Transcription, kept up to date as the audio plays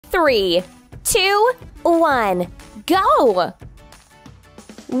3, 2, 1, go!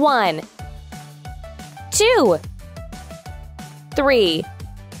 1, 2, 3,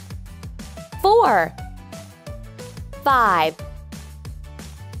 4, 5,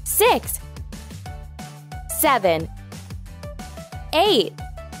 6, 7, 8,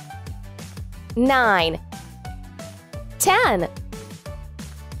 9, 10,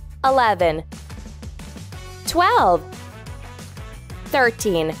 11, 12,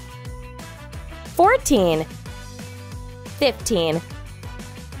 13, 14, 15,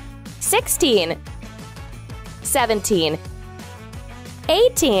 16, 17,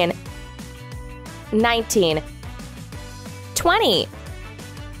 18, 19, 20.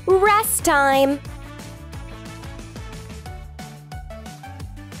 Rest time.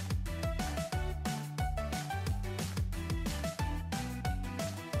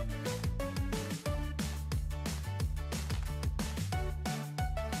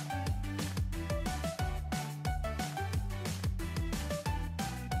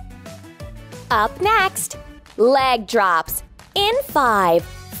 Up next, leg drops in 5,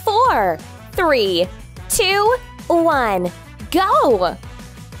 4, 3, 2, 1, go!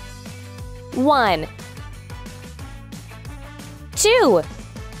 1, 2,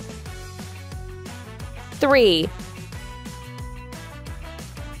 3,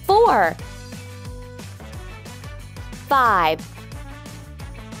 4, 5,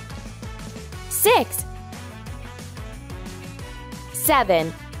 6,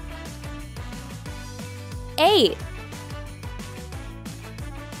 7, 8,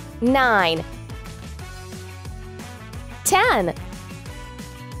 9, 10,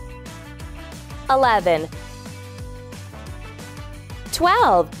 11,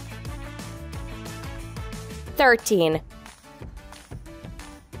 12, 13,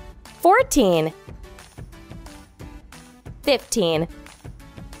 14, 15,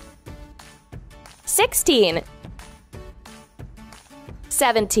 16,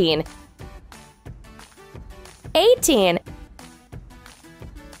 17, 18,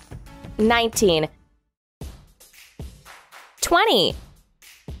 19, 20.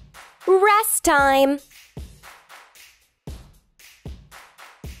 Rest time.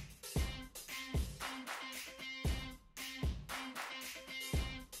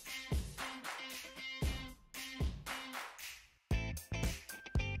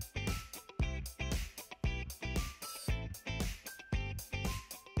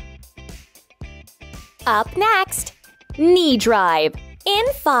 Up next, knee drive in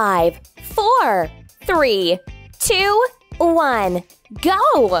 5, 4, 3, 2, 1,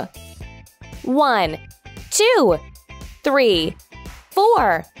 go! 1, 2, 3,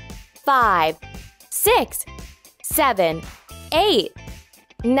 4, 5, 6, 7, 8,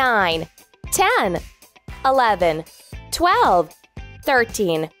 9, 10, 11, 12,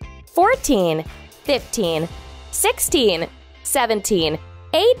 13, 14, 15, 16, 17,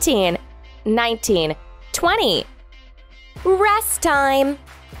 18, 19, 20. Rest time.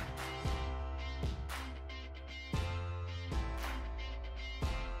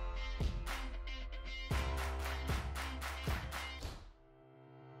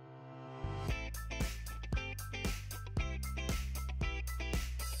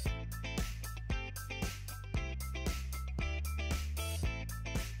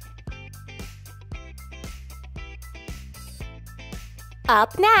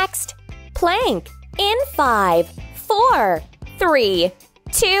 Up next, plank in 5, 4, 3,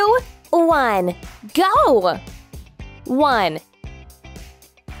 2, 1, go! 1,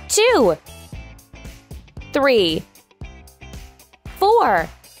 2, 3, 4,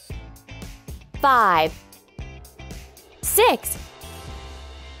 5, 6,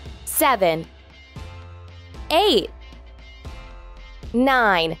 7, 8,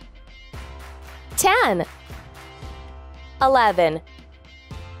 9, 10, 11,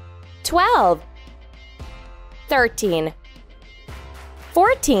 12, 13,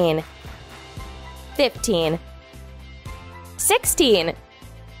 14, 15, 16,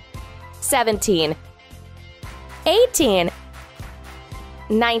 17, 18,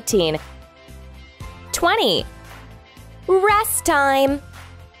 19, 20. Rest time.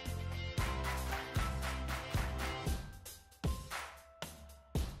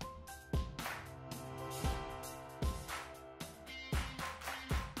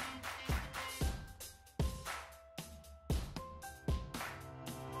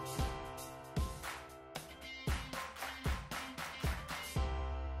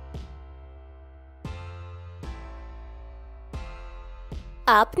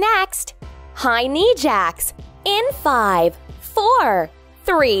 Up next, high knee jacks in 5, 4,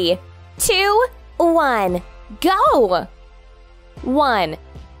 3, 2, 1, go! 1,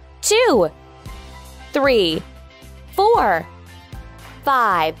 2, 3, 4,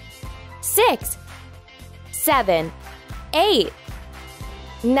 5, 6, 7, 8,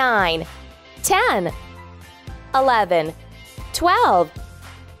 9, 10, 11, 12,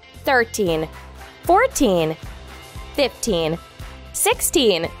 13, 14, 15,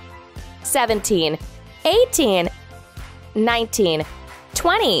 16, 17, 18, 19,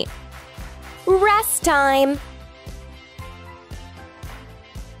 20. Rest time.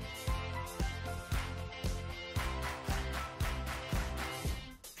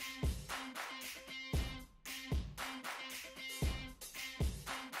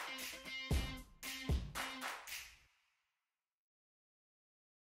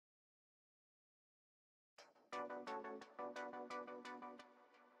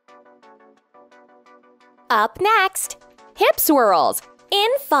 Up next, hip swirls in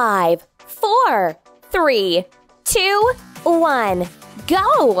 5, 4, 3, 2, 1,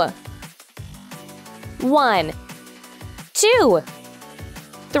 go! 1, 2,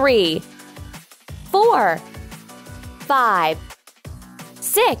 3, 4, 5,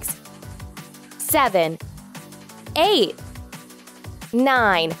 6, 7, 8,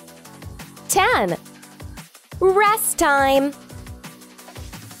 9, 10. Rest time.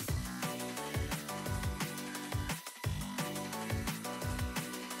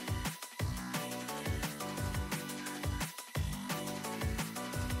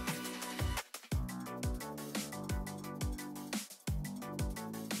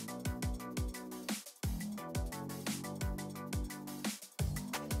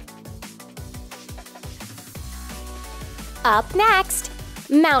 Up next,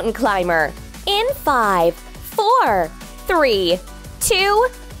 mountain climber in 5, 4, 3, 2,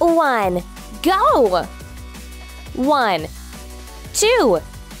 1, go! 1, 2,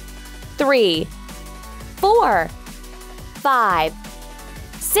 3, 4, 5,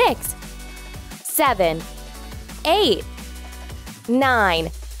 6, 7, 8,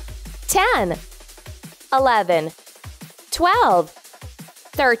 9, 10, 11, 12,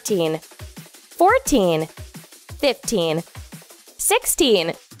 13, 14, 15,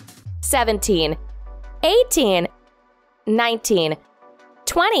 16, 17, 18, 19,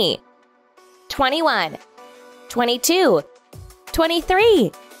 20, 21, 22,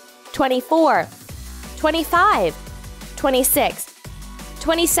 23, 24, 25, 26,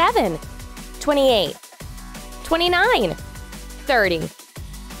 27, 28, 29, 30.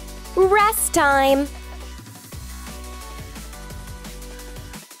 Rest time.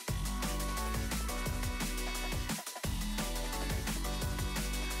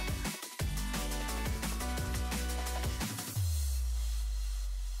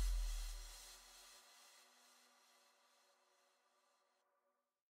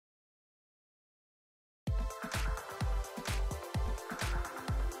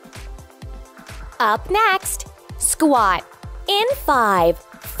 Up next, squat in 5,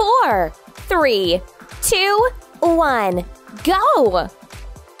 4, 3, 2, 1, go!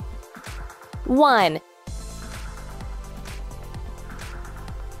 1,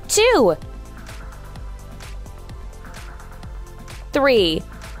 2, 3,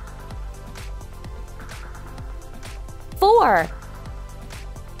 4,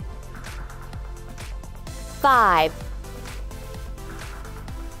 5,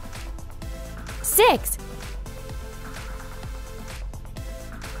 6,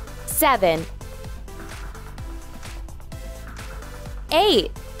 7,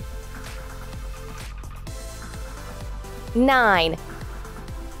 8, 9,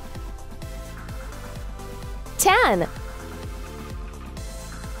 10,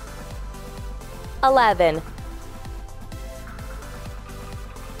 11,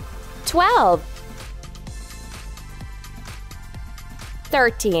 12,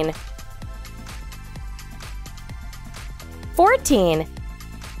 13, 14,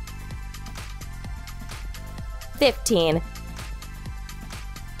 15,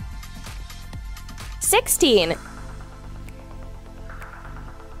 16,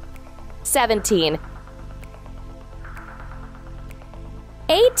 17,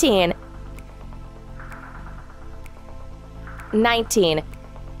 18, 19,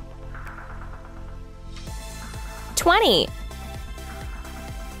 20.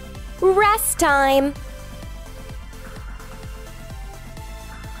 Rest time.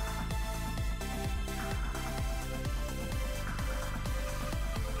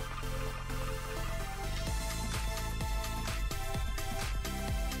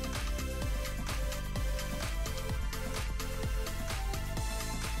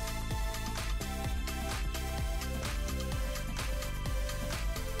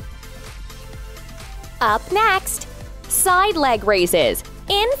 Up next, side leg raises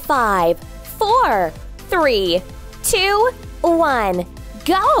In 5, 4, 3, 2, 1,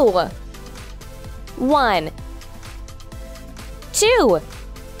 go! 1, 2,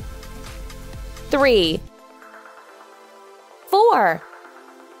 3, 4,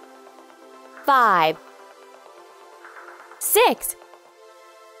 5, 6,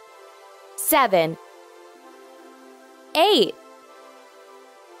 7, 8,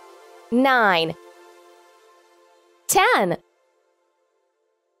 9, 10,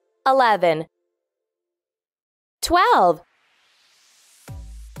 11, 12,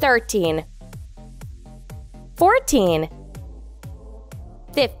 13, 14,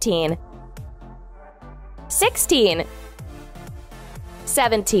 15, 16,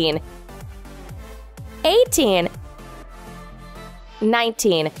 17, 18,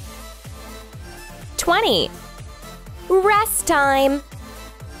 19, 20. Rest time.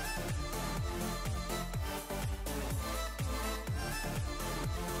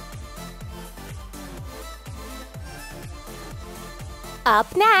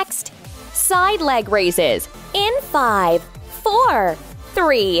 Up next, side leg raises. In 5, 4,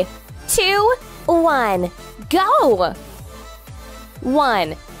 3, 2, 1, go!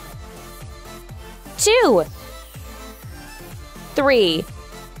 1, 2, 3,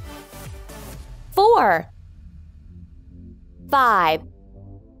 4, 5,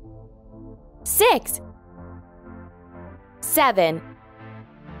 6, 7,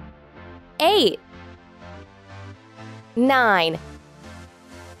 8, 9,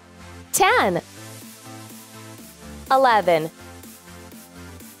 10, 11,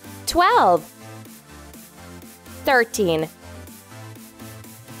 12, 13,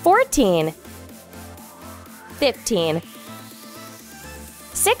 14, 15,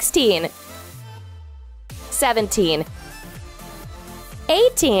 16, 17,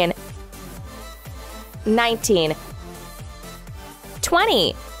 18, 19,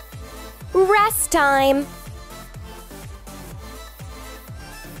 20. Rest time.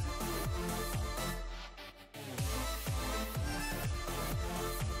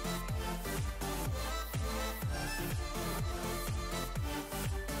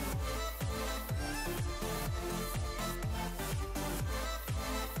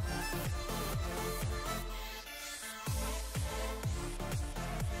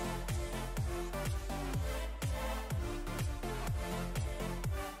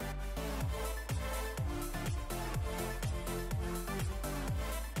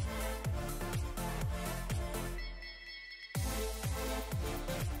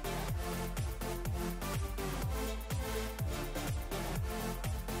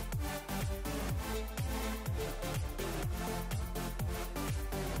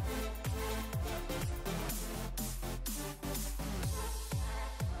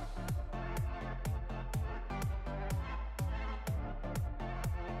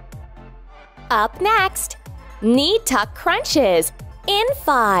 Up next, knee tuck crunches. In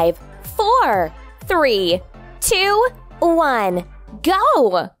 5, 4, 3, 2, 1,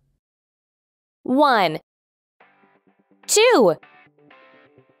 go! 1, 2,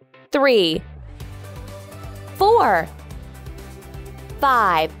 3, 4,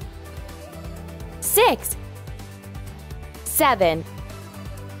 5, 6, 7,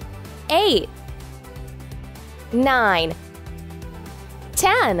 8, 9,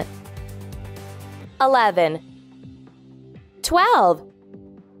 10, 11, 12,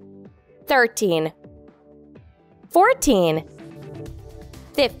 13, 14,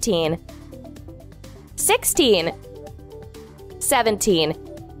 15, 16, 17,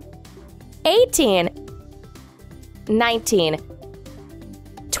 18, 19,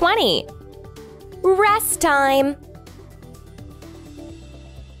 20. Rest time.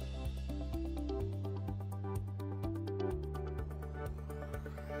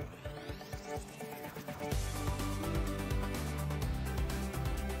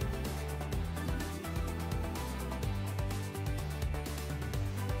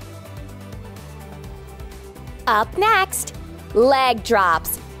 Up next, leg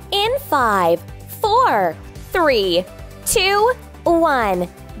drops. In 5, 4, 3, 2, 1,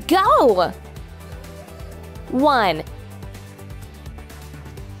 go! 1,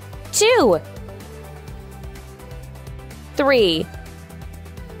 2, 3,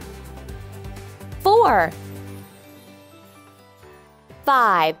 4,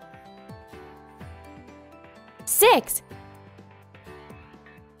 5, 6,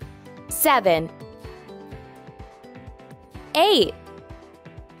 7, 8,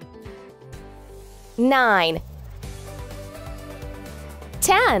 9,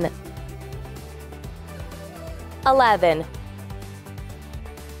 10, 11,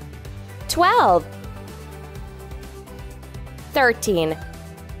 12, 13,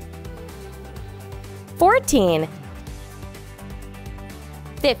 14,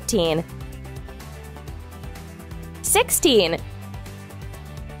 15, 16,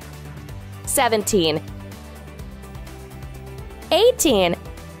 17, 18,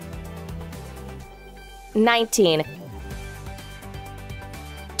 19,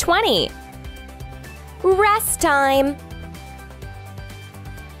 20. Rest time.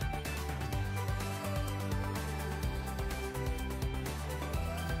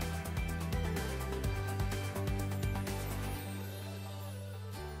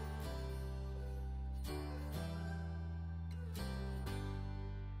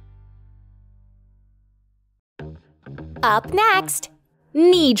 Up next,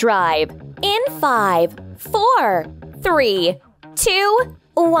 knee drive. In 5, 4, 3, 2,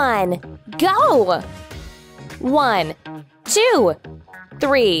 1, go! 1, 2,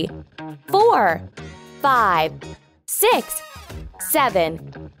 3, 4, 5, 6,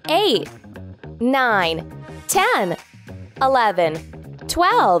 7, 8, 9, 10, 11,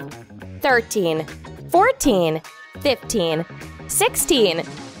 12, 13, 14, 15, 16,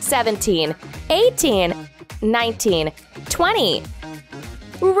 17, 18, 19, 20.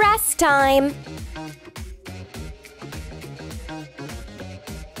 Rest time.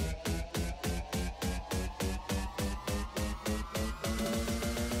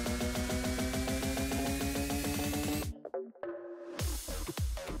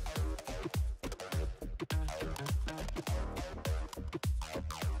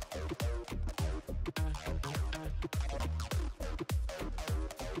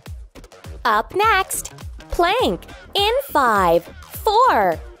 Up next, plank. In 5,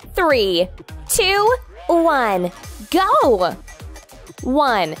 4, 3, 2, 1, go!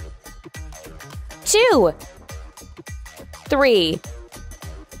 1, 2, 3,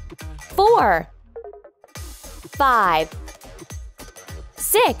 4, 5,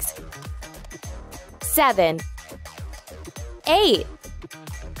 6, 7, 8,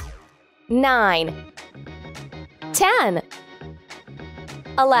 9, 10,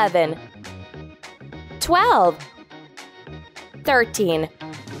 11, 12, 13,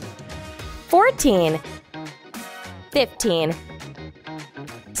 14, 15,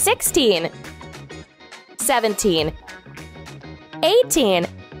 16, 17, 18,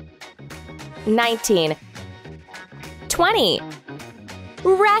 19, 20.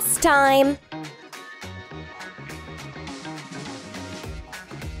 Rest time.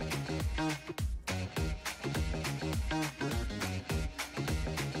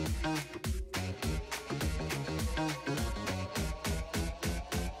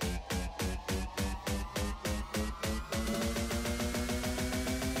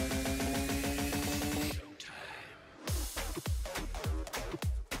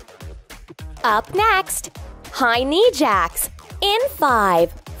 Up next, high knee jacks. In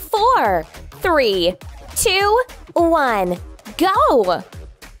 5, 4, 3, 2, 1, go!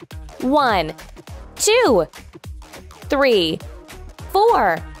 1, 2, 3,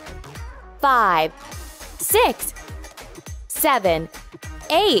 4, 5, 6, 7,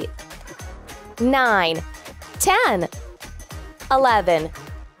 8, 9, 10, 11,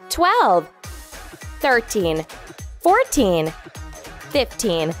 12, 13, 14,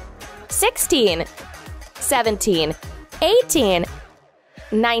 15, 16, 17, 18,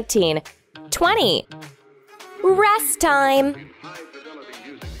 19, 20. Rest time.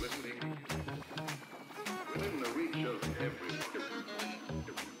 Within the reach of every student.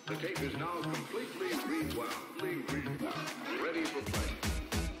 The tape is now completely rewound, ready for play.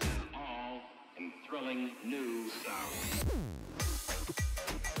 All in thrilling new sound.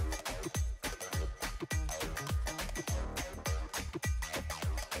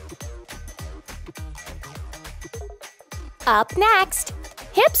 Up next,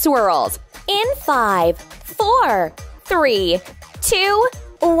 hip swirls. In 5, 4, 3, 2,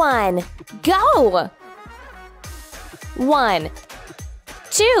 1, go! 1,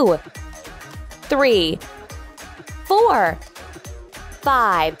 2, 3, 4,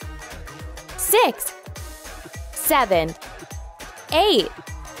 5, 6, 7, 8,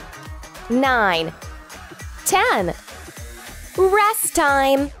 9, 10. Rest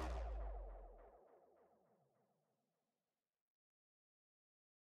time.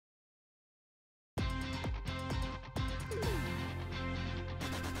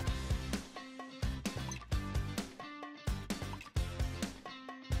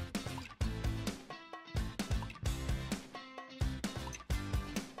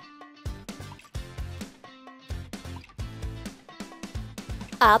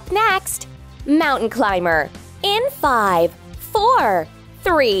 Up next, mountain climber. In 5, 4,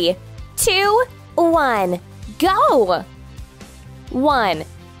 3, 2, 1, go! 1,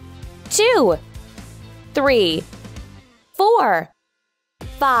 2, 3, 4,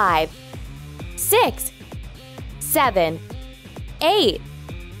 5, 6, 7, 8,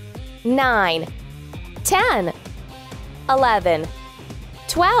 9, 10, 11,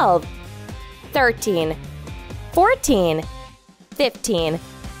 12, 13, 14, 15,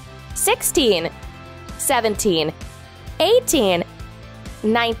 16, 17, 18,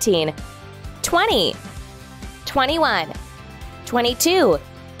 19, 20, 21, 22,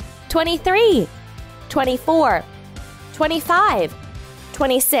 23, 24, 25,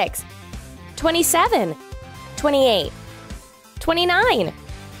 26, 27, 28, 29,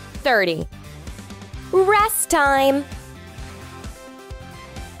 30. Rest time.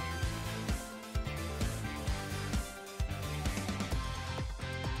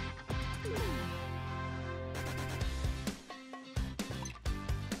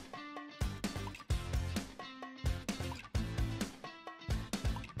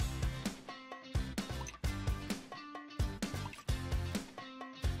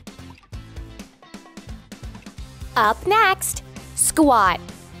 Up next, squat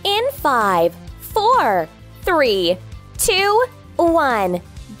in 5, 4, 3, 2, 1,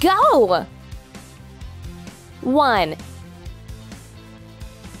 go! 1,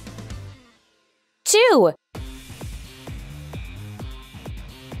 2,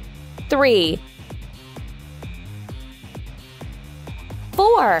 3,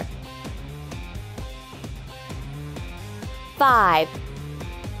 4, 5,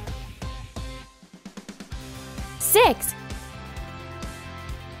 6,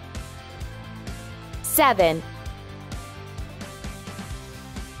 7,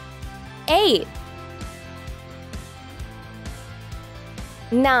 8,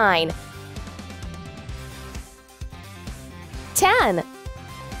 9, 10,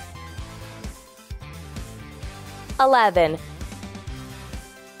 11,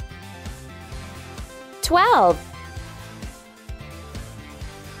 12,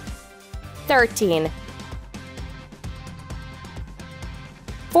 13,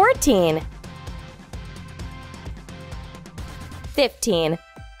 14, 15,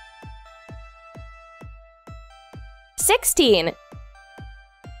 16,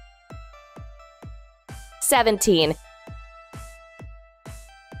 17,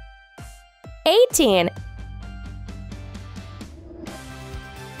 18,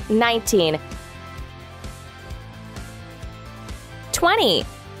 19, 20.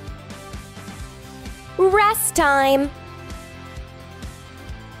 Rest time.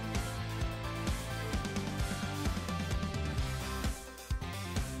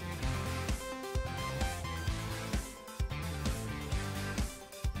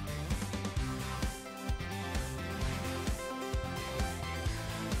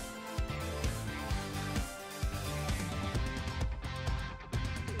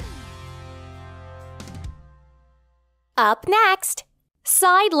 Up next,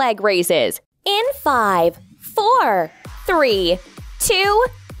 side leg raises in 5, 4, 3, 2,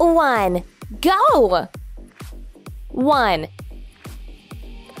 1, go! 1,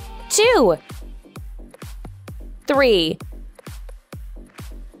 2, 3,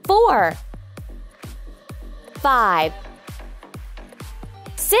 4, 5,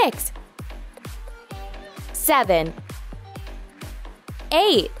 6, 7,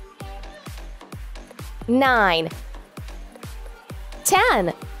 8, 9,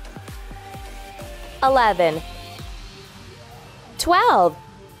 10, 11, 12,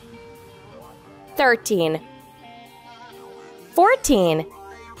 13, 14,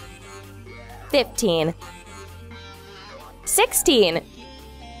 15, 16,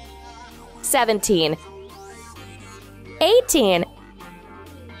 17, 18,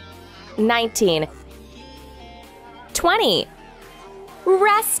 19, 20.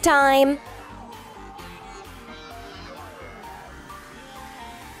 Rest time.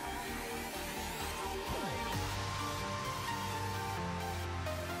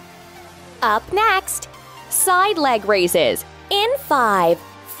 Up next, side leg raises in 5,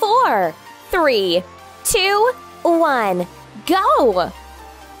 4, 3, 2, 1, go!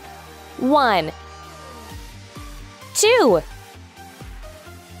 1, 2,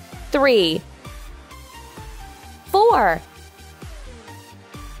 3, 4,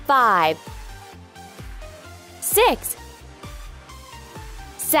 5, 6,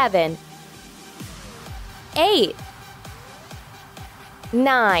 7, 8,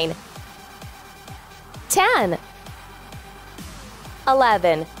 9, 10,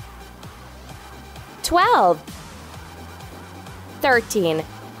 11, 12, 13,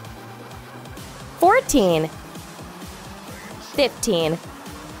 14, 15,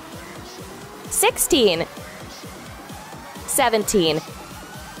 16, 17,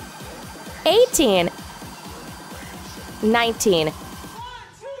 18, 19,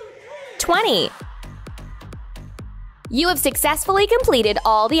 20. You have successfully completed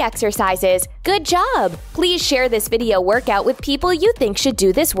all the exercises. Good job! Please share this video workout with people you think should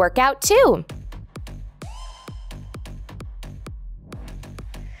do this workout too.